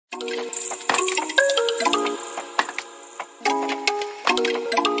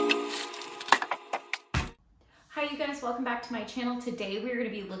welcome back to my channel. Today we're going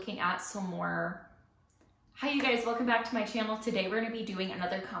to be looking at some more... Hi you guys, welcome back to my channel. Today we're going to be doing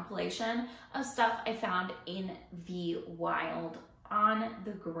another compilation of stuff I found in the wild on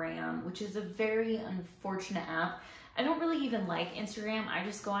the gram, which is a very unfortunate app. I don't really even like Instagram. I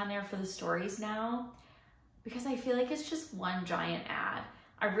just go on there for the stories now because I feel like it's just one giant ad.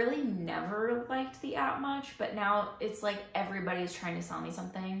 I really never liked the app much, but now it's like everybody's trying to sell me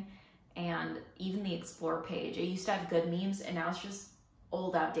something. And even the explore page, it used to have good memes and now it's just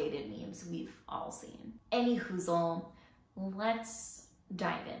old outdated memes we've all seen. Anyhoozle, let's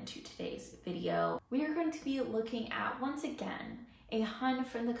dive into today's video. We are going to be looking at, once again, a Hun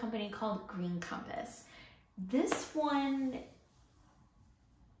from the company called Green Compass. This one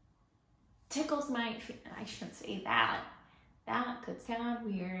tickles my, I shouldn't say that. That could sound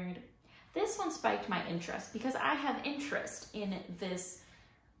weird. This one spiked my interest because I have interest in this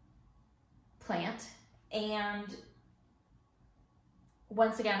plant, and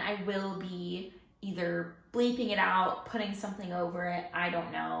once again I will be either bleeping it out, putting something over it, I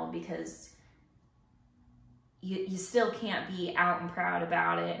don't know, because you still can't be out and proud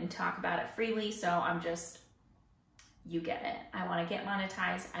about it and talk about it freely. So I'm just, you get it, I want to get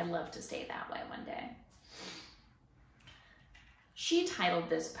monetized. I'd love to stay that way one day. She titled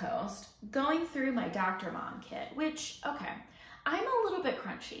this post, "Going Through My Dr. Mom Kit," which, okay, I'm a little bit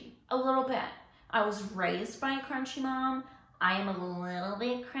crunchy, a little bit. I was raised by a crunchy mom. I am a little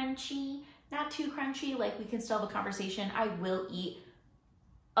bit crunchy, not too crunchy, like we can still have a conversation. I will eat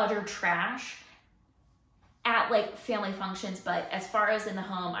utter trash at like family functions, but as far as in the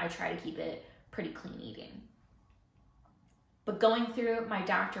home, I try to keep it pretty clean eating. But going through my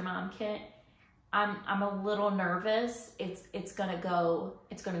Dr. Mom kit, I'm a little nervous. It's gonna go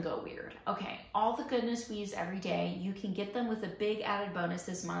weird. Okay, all the goodness we use every day, you can get them with a big added bonus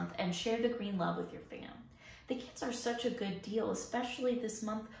this month and share the green love with your fam. The kits are such a good deal, especially this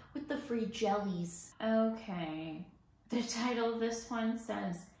month with the free jellies. Okay, the title of this one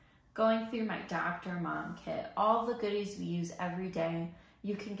says, "Going Through My Dr. Mom Kit. All the goodies we use every day,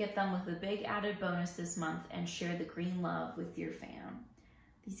 you can get them with a big added bonus this month and share the green love with your fam.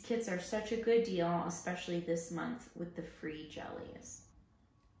 These kits are such a good deal, especially this month with the free jellies."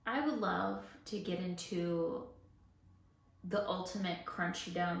 I would love to get into the ultimate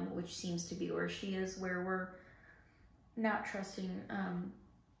crunchydom, which seems to be where she is, where we're not trusting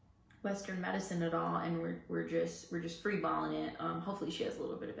Western medicine at all, and we're just freeballing it. Hopefully she has a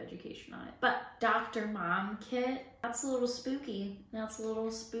little bit of education on it. But Dr. Mom Kit, that's a little spooky. That's a little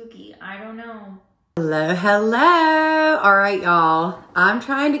spooky. I don't know. Hello, hello. All right, y'all. I'm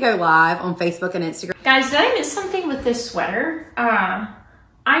trying to go live on Facebook and Instagram. Guys, did I miss something with this sweater?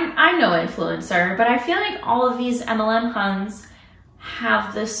 I'm no influencer, but I feel like all of these MLM Huns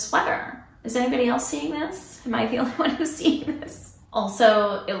have this sweater. Is anybody else seeing this? Am I the only one who's seeing this?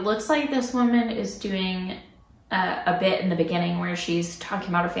 Also, it looks like this woman is doing a bit in the beginning where she's talking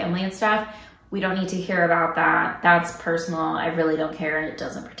about her family and stuff. We don't need to hear about that. That's personal. I really don't care, and it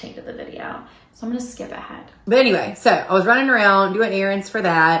doesn't pertain to the video. So I'm gonna skip ahead. But anyway, so I was running around doing errands for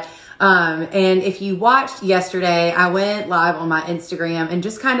that. And if you watched yesterday, I went live on my Instagram and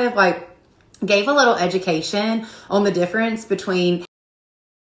just kind of like gave a little education on the difference between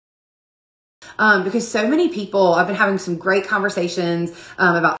because so many people, I've been having some great conversations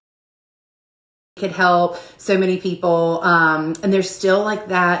about could help so many people. And there's still like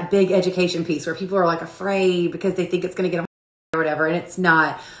that big education piece where people are like afraid because they think it's going to get them or whatever, and it's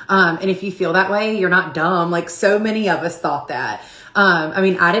not. And if you feel that way, you're not dumb. Like so many of us thought that. I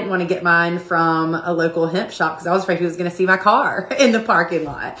mean, I didn't want to get mine from a local hemp shop because I was afraid he was going to see my car in the parking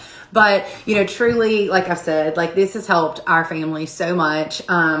lot. But, you know, truly, like I've said, like this has helped our family so much.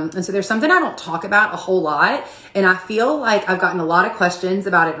 And so there's something I don't talk about a whole lot. And I feel like I've gotten a lot of questions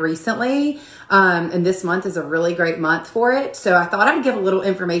about it recently. And this month is a really great month for it. So I thought I'd give a little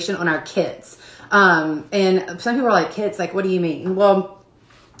information on our kits. And some people are like, kits, like, what do you mean? Well,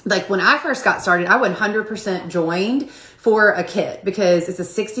 like when I first got started, I 100% joined for a kit because it's a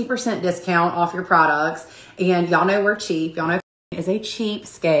 60% discount off your products. And y'all know we're cheap. Y'all know is a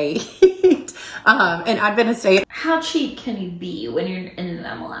cheapskate. And I've been a stay. How cheap can you be when you're in an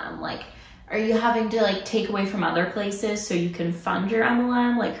MLM? Like, are you having to like take away from other places so you can fund your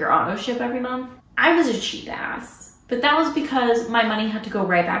MLM, like your auto ship every month? I was a cheap ass, but that was because my money had to go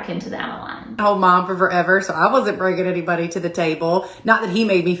right back into the MLM. I told mom for forever, so I wasn't bringing anybody to the table. Not that he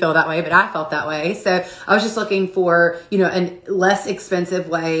made me feel that way, but I felt that way. So I was just looking for, you know, a less expensive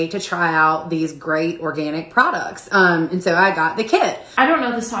way to try out these great organic products. And so I got the kit. I don't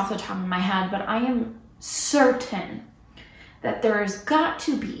know this off the top of my head, but I am certain that there has got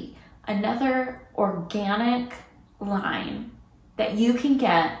to be another organic line that you can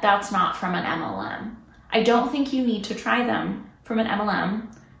get that's not from an MLM. I don't think you need to try them from an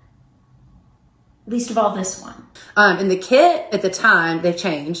MLM, least of all this one. And the kit at the time, they've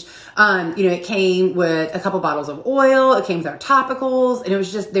changed. It came with a couple bottles of oil. It came with our topicals, and it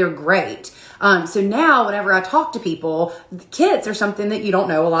was just, they're great. So now whenever I talk to people, the kits are something that you don't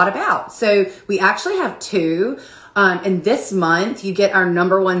know a lot about. So we actually have two. And this month you get our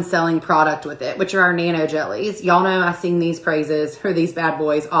 #1 selling product with it, which are our nano jellies. Y'all know I sing these praises for these bad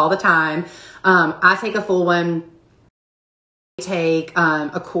boys all the time. I take a full one, take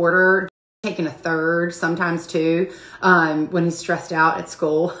a quarter, taking a third, sometimes two, when he's stressed out at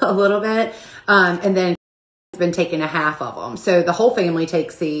school a little bit. And then he's been taking a half of them. So the whole family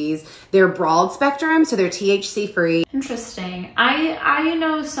takes these. They're broad spectrum, so they're THC free. Interesting. I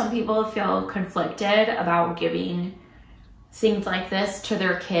know some people feel conflicted about giving things like this to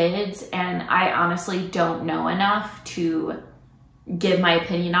their kids, and I honestly don't know enough to give my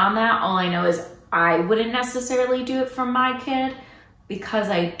opinion on that. All I know is I wouldn't necessarily do it for my kid because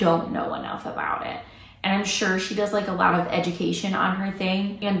I don't know enough about it. And I'm sure she does like a lot of education on her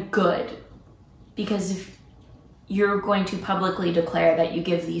thing, and good, because if you're going to publicly declare that you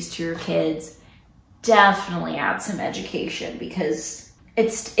give these to your kids, definitely add some education, because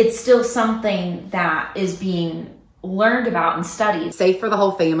it's still something that is being learned about and studied. Safe for the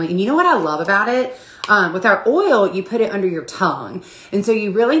whole family. And you know what I love about it? With our oil, you put it under your tongue. And so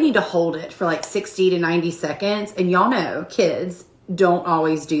you really need to hold it for like 60 to 90 seconds. And y'all know kids don't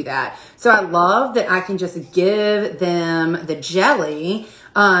always do that. So I love that I can just give them the jelly,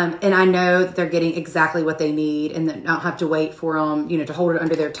 and I know that they're getting exactly what they need, and that I don't have to wait for them, to hold it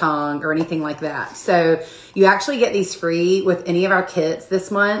under their tongue or anything like that. So you actually get these free with any of our kits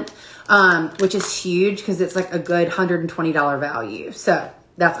this month, which is huge because it's like a good $120 value. So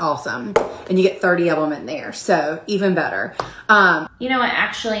that's awesome. And you get 30 of them in there. So even better. You know what?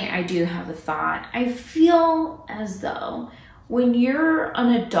 Actually, I do have a thought. I feel as though when you're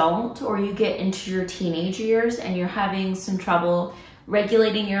an adult or you get into your teenage years and you're having some trouble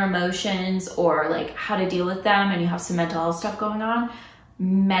regulating your emotions or like how to deal with them, and you have some mental health stuff going on,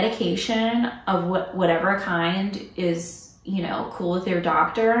 medication of whatever kind is, cool with your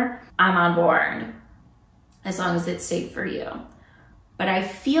doctor, I'm on board, as long as it's safe for you. But I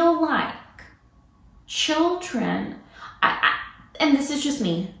feel like children, and this is just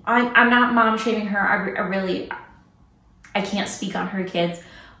me, I'm not mom shaming her, I can't speak on her kids,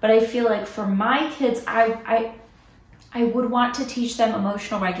 but I feel like for my kids, I would want to teach them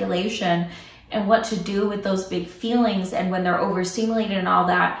emotional regulation and what to do with those big feelings and when they're overstimulated and all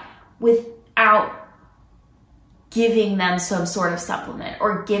that, without giving them some sort of supplement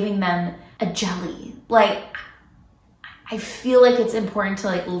or giving them a jelly. Like, I feel like it's important to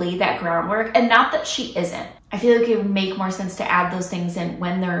like lay that groundwork, and not that she isn't. I feel like it would make more sense to add those things in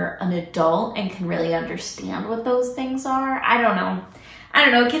when they're an adult and can really understand what those things are. I don't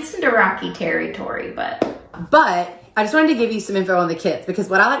know. It gets into rocky territory, but I just wanted to give you some info on the kits, because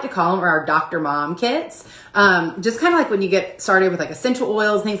what I like to call them are our Dr. Mom kits. Just kind of like when you get started with like essential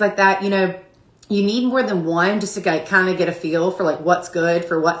oils, things like that, you need more than one just to kind of get a feel for like what's good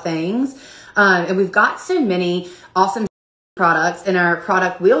for what things. And we've got so many awesome products in our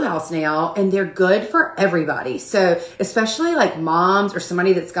product wheelhouse now, and they're good for everybody. So especially like moms or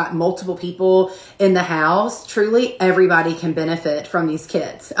somebody that's got multiple people in the house, truly everybody can benefit from these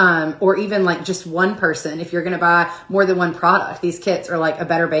kits. Or even like just one person, if you're going to buy more than one product, these kits are like a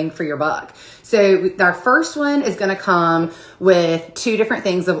better bang for your buck. So our first one is going to come with 2 different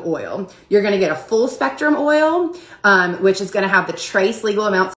things of oil. You're going to get a full spectrum oil, which is going to have the trace legal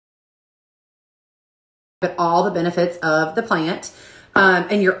amounts, but all the benefits of the plant.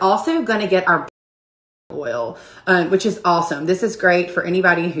 And you're also going to get our oil, which is awesome. This is great for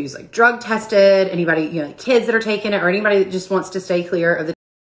anybody who's like drug tested, anybody, kids that are taking it, or anybody that just wants to stay clear of the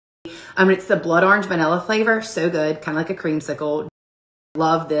it's the blood orange vanilla flavor. So good. Kind of like a creamsicle.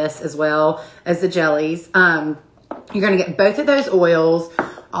 Love this as well as the jellies. You're going to get both of those oils.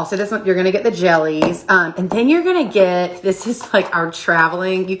 Also, this one, you're going to get the jellies. And then you're going to get, this is like our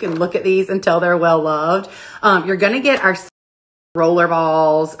traveling. You can look at these and tell they're well loved. You're going to get our roller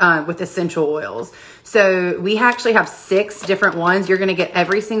balls with essential oils. So we actually have 6 different ones. You're going to get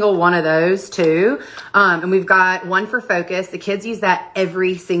every single one of those too. And we've got one for focus. The kids use that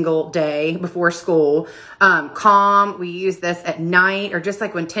every single day before school. Calm, we use this at night or just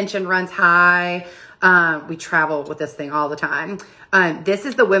like when tension runs high. We travel with this thing all the time. This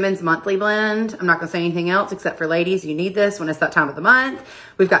is the women's monthly blend. I'm not going to say anything else except for ladies. You need this when it's that time of the month.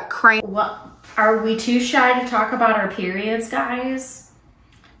 We've got crayon. What, are we too shy to talk about our periods, guys?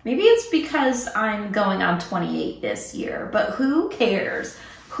 Maybe it's because I'm going on 28 this year, but who cares?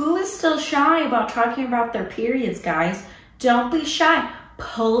 Who is still shy about talking about their periods, guys? Don't be shy.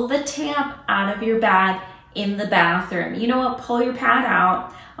 Pull the tamp out of your bag in the bathroom. You know what? Pull your pad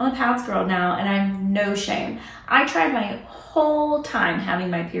out. I'm a pads girl now, and I have no shame. I tried my whole time having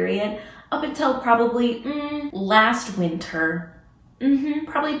my period up until probably last winter.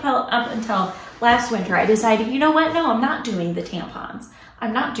 Probably up until last winter. I decided, you know what? No, I'm not doing the tampons.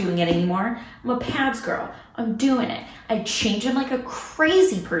 I'm not doing it anymore. I'm a pads girl. I'm doing it. I change them like a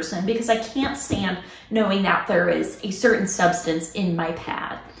crazy person because I can't stand knowing that there is a certain substance in my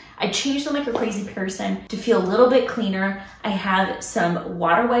pad. I changed them like a crazy person to feel a little bit cleaner. I have some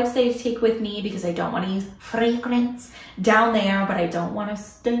water wipes that I take with me because I don't want to use fragrance down there, but I don't want to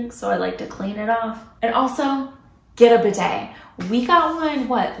stink, so I like to clean it off. And also, get a bidet. We got one,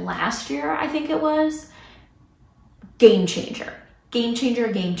 what, last year, I think it was? Game changer. Game changer,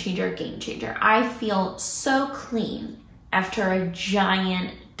 game changer, game changer. I feel so clean after a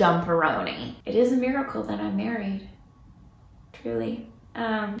giant dumperoni. It is a miracle that I'm married, truly.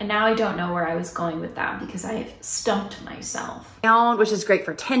 And now I don't know where I was going with that because I've stumped myself. Which is great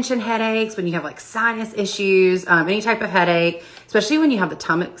for tension headaches, when you have like sinus issues, any type of headache, especially when you have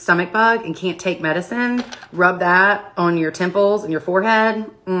the stomach bug and can't take medicine. Rub that on your temples and your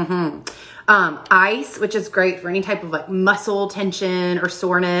forehead. Ice, which is great for any type of like muscle tension or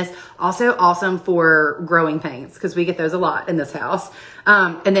soreness. Also awesome for growing pains because we get those a lot in this house.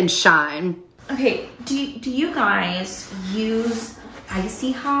 And then Shine. Okay, do you guys use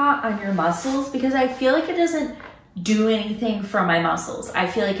icy hot on your muscles? Because I feel like it doesn't do anything for my muscles. I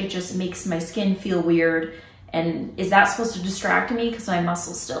feel like it just makes my skin feel weird. And is that supposed to distract me because my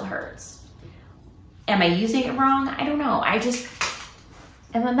muscle still hurts? Am I using it wrong? I don't know. I just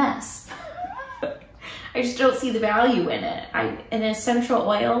am a mess. I just don't see the value in it. And essential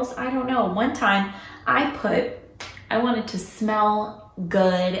oils, I don't know. One time I wanted to smell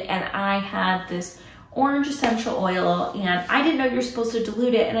good, and I had this orange essential oil, and I didn't know you're supposed to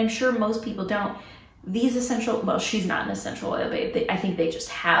dilute it, and I'm sure most people don't. These essential, well, she's not an essential oil babe. I think they just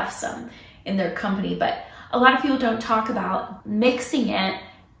have some in their company, but a lot of people don't talk about mixing it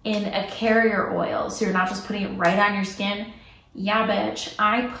in a carrier oil, so you're not just putting it right on your skin. Yeah, bitch,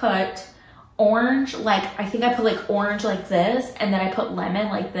 I put orange, like, I think I put like orange like this, and then I put lemon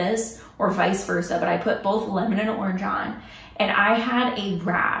like this, or vice versa, but I put both lemon and orange on, and I had a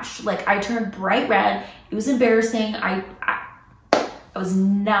rash. Like, I turned bright red. It was embarrassing. I was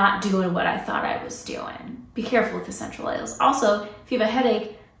not doing what I thought I was doing. Be careful with essential oils. Also, if you have a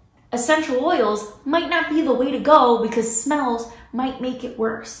headache, essential oils might not be the way to go because smells might make it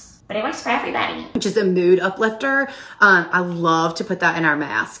worse. But it works for everybody. Which is a mood uplifter. I love to put that in our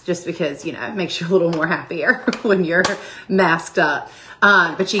mask just because, you know, it makes you a little more happier when you're masked up.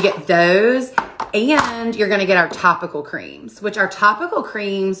 But you get those, and you're gonna get our topical creams, which our topical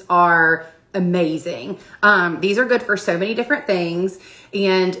creams are amazing. These are good for so many different things.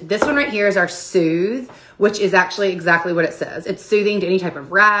 And this one right here is our Soothe, which is actually exactly what it says. It's soothing to any type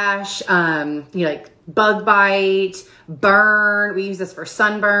of rash, you know, like bug bite, burn. We use this for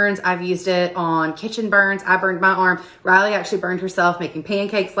sunburns. I've used it on kitchen burns. I burned my arm. Riley actually burned herself making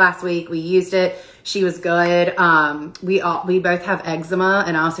pancakes last week. We used it. She was good. We both have eczema,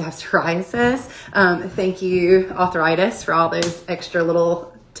 and I also have psoriasis. Thank you, arthritis, for all those extra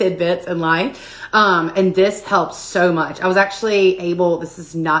little tidbits in life. And this helps so much. I was actually able, this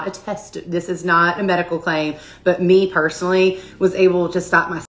is not a test, this is not a medical claim, but me personally was able to stop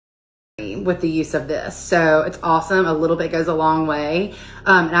my with the use of this. So it's awesome. A little bit goes a long way.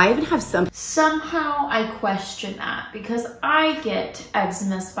 And I even have some. Somehow I question that because I get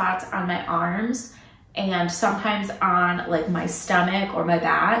eczema spots on my arms and sometimes on like my stomach or my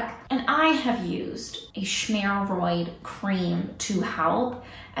back. And I have used a Schmeroid cream to help,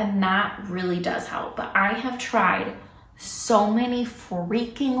 and that really does help. But I have tried so many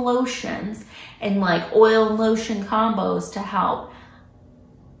freaking lotions and like oil and lotion combos to help.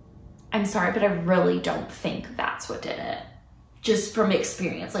 I'm sorry, but I really don't think that's what did it. Just from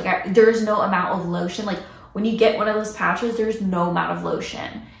experience, like there's no amount of lotion. Like when you get one of those patches, there's no amount of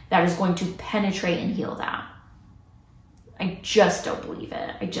lotion that is going to penetrate and heal that. I just don't believe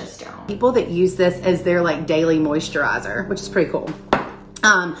it. I just don't. People that use this as their like daily moisturizer, which is pretty cool.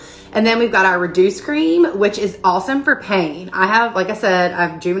 And then we've got our Reduce Cream, which is awesome for pain. I have, like I said,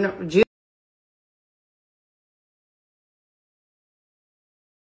 I've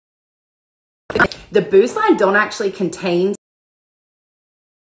the Boost line don't actually contain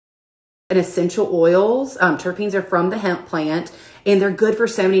essential oils. Terpenes are from the hemp plant, and they're good for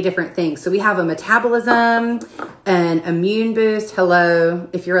so many different things. So we have a metabolism, an immune boost. Hello,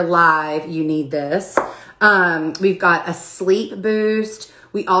 if you're alive, you need this. We've got a sleep boost.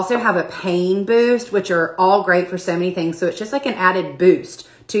 We also have a pain boost, which are all great for so many things. So it's just like an added boost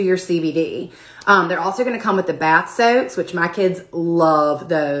to your CBD. They're also going to come with the bath soaks, which my kids love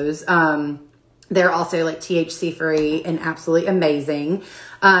those. They're also like THC free and absolutely amazing.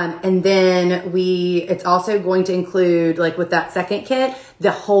 And then it's also going to include, like with that second kit,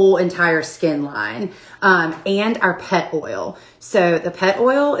 the whole entire skin line, and our pet oil. So the pet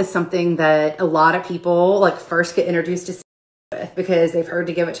oil is something that a lot of people like first get introduced to with because they've heard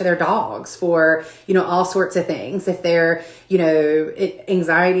to give it to their dogs for, you know, all sorts of things. If they're, you know,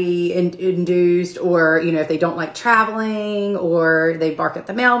 anxiety induced, or, you know, if they don't like traveling, or they bark at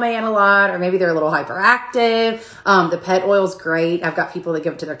the mailman a lot, or maybe they're a little hyperactive. The pet oil is great. I've got people that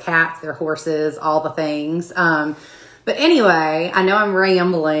give it to their cats, their horses, all the things. But anyway, I know I'm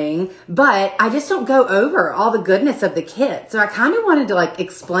rambling, but I just don't go over all the goodness of the kit. So I kind of wanted to like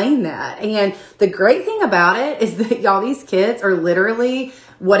explain that. And the great thing about it is that y'all, these kits are literally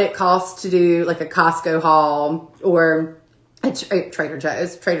what it costs to do like a Costco haul or a Trader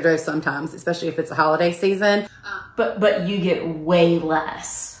Joe's sometimes, especially if it's a holiday season. But you get way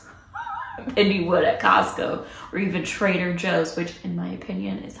less than you would at Costco or even Trader Joe's, which in my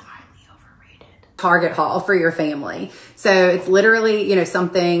opinion is highly overrated. Target haul for your family. So it's literally, you know,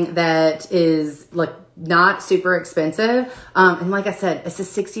 something that is like not super expensive. And like I said, it's a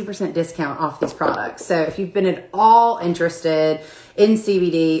 60% discount off these products. So if you've been at all interested in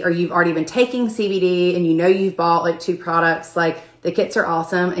CBD, or you've already been taking CBD and you know you've bought like 2 products, like the kits are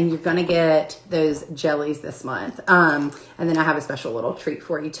awesome, and you're going to get those jellies this month. And then I have a special little treat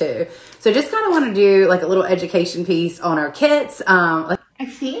for you too. So just kind of want to do like a little education piece on our kits. I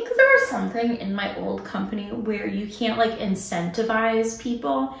think there was something in my old company where you can't like incentivize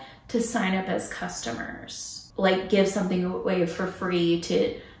people to sign up as customers, like give something away for free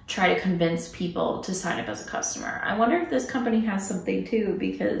to try to convince people to sign up as a customer. I wonder if this company has something too,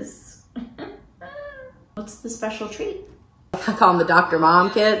 because what's the special treat? I call them the Dr. Mom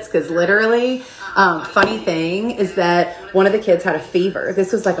kits, because literally, funny thing is that one of the kids had a fever.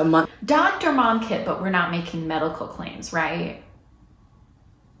 This was like a month. Dr. Mom kit, but we're not making medical claims, right?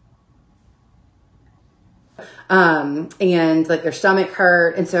 And like their stomach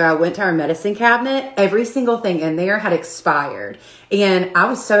hurt. And so I went to our medicine cabinet. Every single thing in there had expired. And I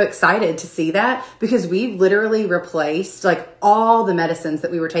was so excited to see that, because we literally replaced like all the medicines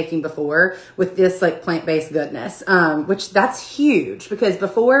that we were taking before with this like plant-based goodness, which that's huge, because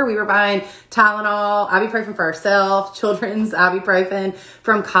before we were buying Tylenol, ibuprofen for ourselves, children's ibuprofen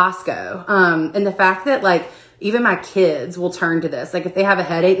from Costco. And the fact that like, even my kids will turn to this. Like if they have a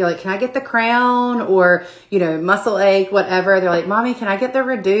headache, they're like, can I get the Crown, or, you know, muscle ache, whatever. They're like, Mommy, can I get the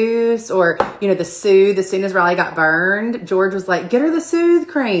Reduce, or, you know, the Soothe. As soon as Riley got burned, George was like, get her the Soothe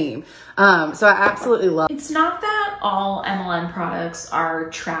cream. So I absolutely love it. It's not that all MLM products are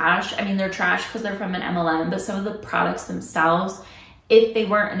trash. I mean, they're trash because they're from an MLM, but some of the products themselves, if they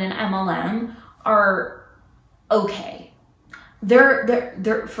weren't in an MLM, are okay.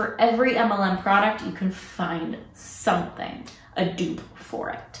 They're for every MLM product, you can find something, a dupe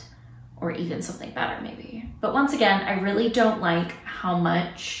for it, or even something better maybe. But once again, I really don't like how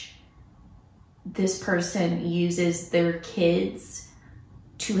much this person uses their kids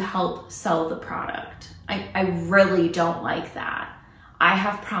to help sell the product. I really don't like that. I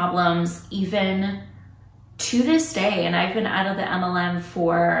have problems even to this day, and I've been out of the MLM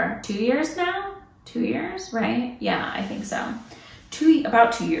for 2 years now. 2 years, right? Yeah, I think so.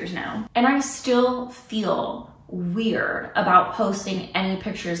 About 2 years now. And I still feel weird about posting any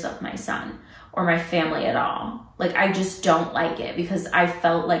pictures of my son or my family at all. Like, I just don't like it, because I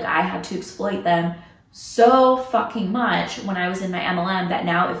felt like I had to exploit them so fucking much when I was in my MLM that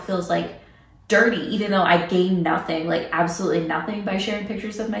now it feels like dirty, even though I gained nothing, like absolutely nothing by sharing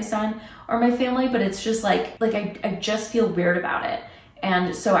pictures of my son or my family. But it's just like I just feel weird about it.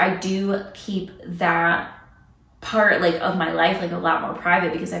 And so I do keep that part like of my life like a lot more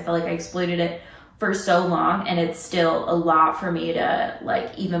private, because I feel like I exploited it for so long, and it's still a lot for me to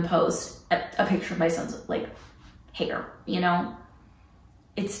like even post a picture of my son's like hair, you know.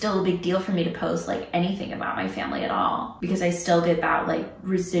 It's still a big deal for me to post like anything about my family at all, because I still get that like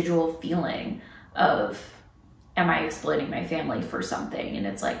residual feeling of, am I exploiting my family for something? And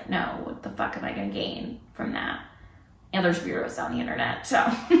it's like, no, what the fuck am I gonna gain from that? And there's weirdos on the internet, so.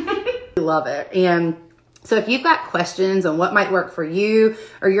 Love it. And so if you've got questions on what might work for you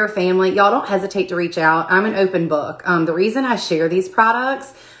or your family, y'all don't hesitate to reach out. I'm an open book. The reason I share these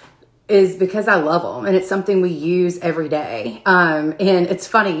products is because I love them, and it's something we use every day. And it's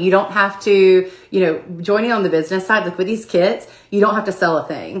funny, you don't have to, joining on the business side, like with these kits, you don't have to sell a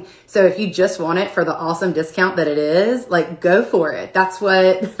thing. So if you just want it for the awesome discount that it is, like, go for it. That's what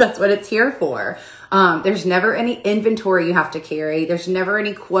it's here for. There's never any inventory you have to carry. There's never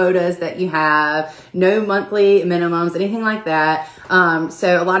any quotas that you have, no monthly minimums, anything like that.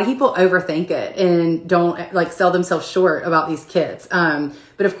 So a lot of people overthink it and don't like sell themselves short about these kits.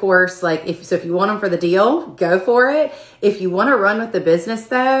 But of course, like if you want them for the deal, go for it. If you want to run with the business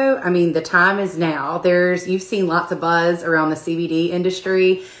though, I mean, the time is now. You've seen lots of buzz around the CBD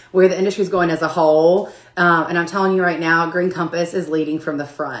industry, where the industry is going as a whole. And I'm telling you right now, Green Compass is leading from the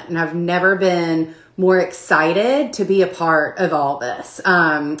front, and I've never been more excited to be a part of all this.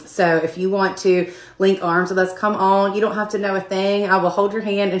 So if you want to link arms with us, come on. You don't have to know a thing. I will hold your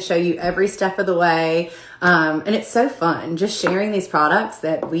hand and show you every step of the way. And it's so fun just sharing these products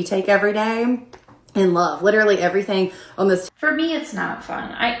that we take every day and love. Literally everything on this. For me, it's not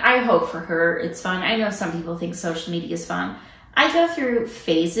fun. I hope for her it's fun. I know some people think social media is fun. I go through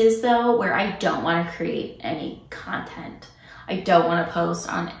phases though where I don't want to create any content. I don't want to post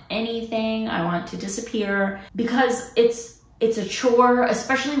on anything. I want to disappear because it's a chore,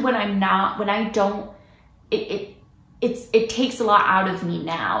 especially when it takes a lot out of me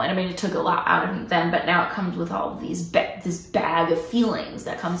now. And I mean, it took a lot out of me then, but now it comes with all of this bag of feelings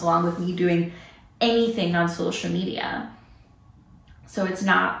that comes along with me doing anything on social media. So it's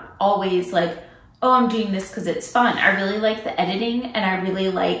not always like, oh, I'm doing this because it's fun. I really like the editing, and I really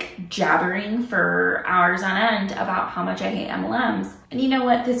like jabbering for hours on end about how much I hate MLMs. And you know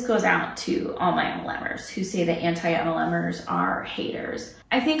what? This goes out to all my MLMers who say that anti-MLMers are haters.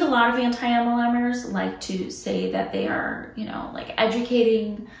 I think a lot of anti-MLMers like to say that they are, like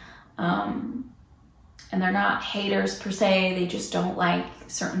educating, and they're not haters per se. They just don't like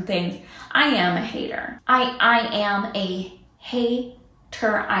certain things. I am a hater. I am a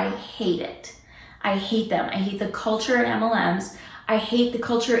hater. I hate it. I hate them. I hate the culture in MLMs. I hate the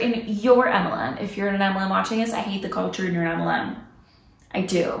culture in your MLM. If you're in an MLM watching this, I hate the culture in your MLM. I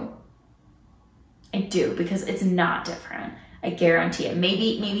do, because it's not different. I guarantee it.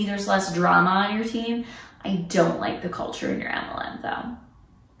 Maybe there's less drama on your team. I don't like the culture in your MLM though,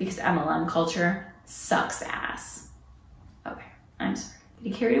 because MLM culture sucks ass. Okay, I'm sorry.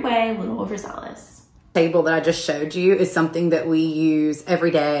 Getting carried away, a little overzealous. Table that I just showed you is something that we use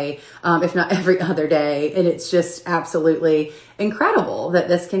every day, if not every other day. And it's just absolutely incredible that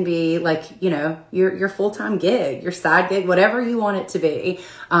this can be like, your full-time gig, your side gig, whatever you want it to be.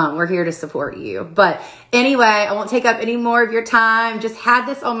 We're here to support you. But anyway, I won't take up any more of your time. Just had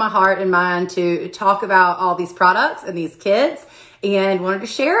this on my heart and mind to talk about all these products and these kits, and wanted to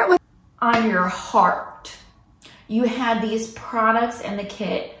share it with on your heart. You had these products and the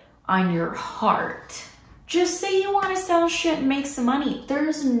kit on your heart. Just say you want to sell shit and make some money.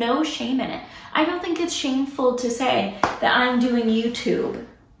 There's no shame in it. I don't think it's shameful to say that I'm doing YouTube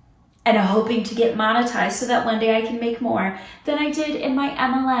and hoping to get monetized so that one day I can make more than I did in my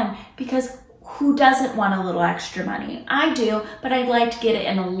MLM, because who doesn't want a little extra money? I do, but I'd like to get it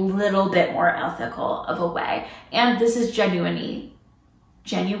in a little bit more ethical of a way. And this is genuinely,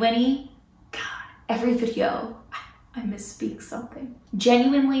 God, every video, I misspeak something.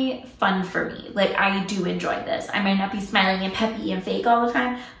 Genuinely fun for me. Like, I do enjoy this. I might not be smiling and peppy and fake all the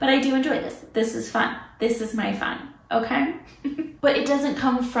time, but I do enjoy this. This is fun. This is my fun, okay? But it doesn't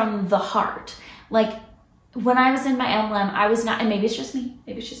come from the heart. Like, when I was in my MLM, I was not, and maybe it's just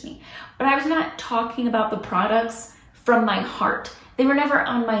me, but I was not talking about the products from my heart. They were never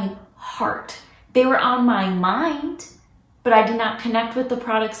on my heart. They were on my mind, but I did not connect with the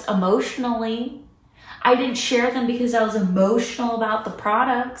products emotionally. I didn't share them because I was emotional about the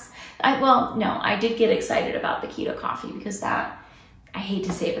products. I did get excited about the keto coffee because that, I hate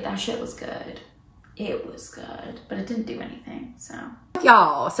to say it, but that shit was good. It was good, but it didn't do anything, so.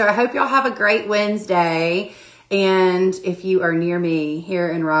 Y'all, so I hope y'all have a great Wednesday. And if you are near me here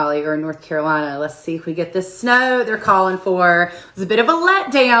in Raleigh or North Carolina, let's see if we get this snow they're calling for. It was a bit of a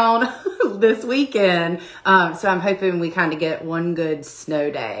letdown this weekend. So I'm hoping we kind of get one good snow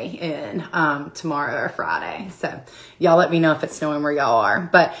day in tomorrow or Friday. So y'all let me know if it's snowing where y'all are.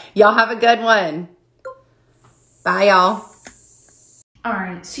 But y'all have a good one. Bye, y'all. All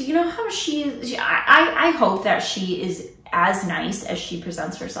right, so you know how I hope that she is as nice as she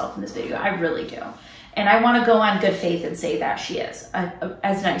presents herself in this video. I really do. And I want to go on good faith and say that she is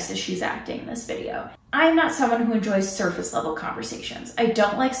as nice as she's acting in this video. I'm not someone who enjoys surface level conversations. I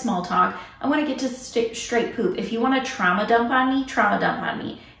don't like small talk. I want to get to straight poop. If you want to trauma dump on me, trauma dump on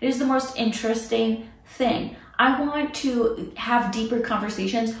me. It is the most interesting thing. I want to have deeper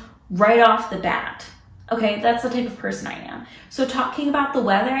conversations right off the bat. Okay, that's the type of person I am. So talking about the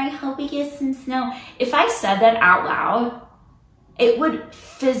weather, I hope we get some snow. If I said that out loud, it would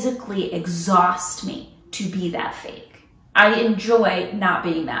physically exhaust me to be that fake. I enjoy not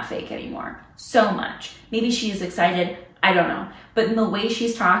being that fake anymore so much. Maybe she is excited, I don't know. But in the way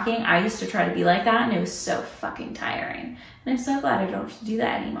she's talking, I used to try to be like that, and it was so fucking tiring. And I'm so glad I don't have to do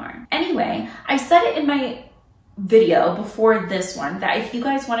that anymore. Anyway, I said it in my video before this one that if you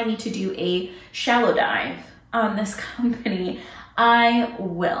guys wanted me to do a shallow dive on this company, I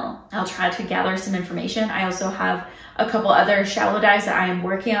will. I'll try to gather some information. I also have a couple other shallow dives that I am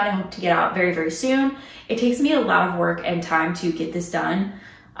working on. I hope to get out very, very soon. It takes me a lot of work and time to get this done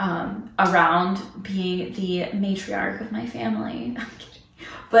around being the matriarch of my family. I'm kidding.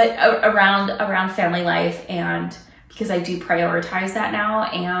 But around family life, and because I do prioritize that now,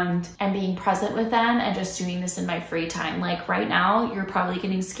 and being present with them and just doing this in my free time. Like right now, you're probably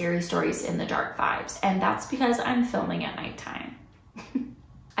getting scary stories in the dark vibes, and that's because I'm filming at nighttime.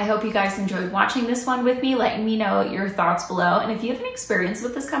 I hope you guys enjoyed watching this one with me, letting me know your thoughts below. And if you have an experience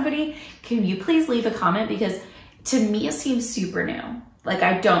with this company, can you please leave a comment? Because to me, it seems super new. Like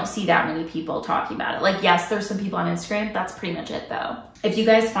I don't see that many people talking about it. Like, yes, there's some people on Instagram. That's pretty much it though. If you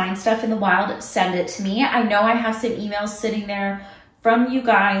guys find stuff in the wild, send it to me. I know I have some emails sitting there from you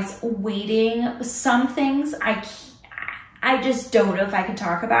guys waiting. Some things I just don't know if I can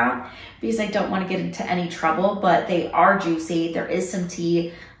talk about because I don't want to get into any trouble, but they are juicy. There is some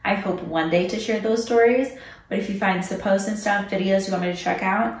tea. I hope one day to share those stories. But if you find some posts and stuff, videos you want me to check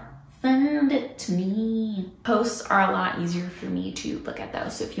out, send it to me. Posts are a lot easier for me to look at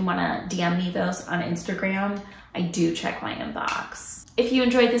those. So if you want to DM me those on Instagram, I do check my inbox. If you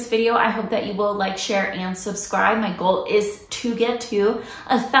enjoyed this video, I hope that you will like, share, and subscribe. My goal is to get to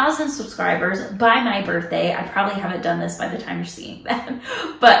 1,000 subscribers by my birthday. I probably haven't done this by the time you're seeing that,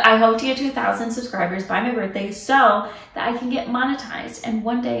 but I hope to get to 1,000 subscribers by my birthday so that I can get monetized and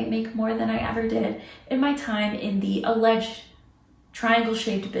one day make more than I ever did in my time in the alleged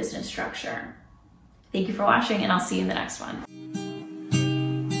triangle-shaped business structure. Thank you for watching, and I'll see you in the next one.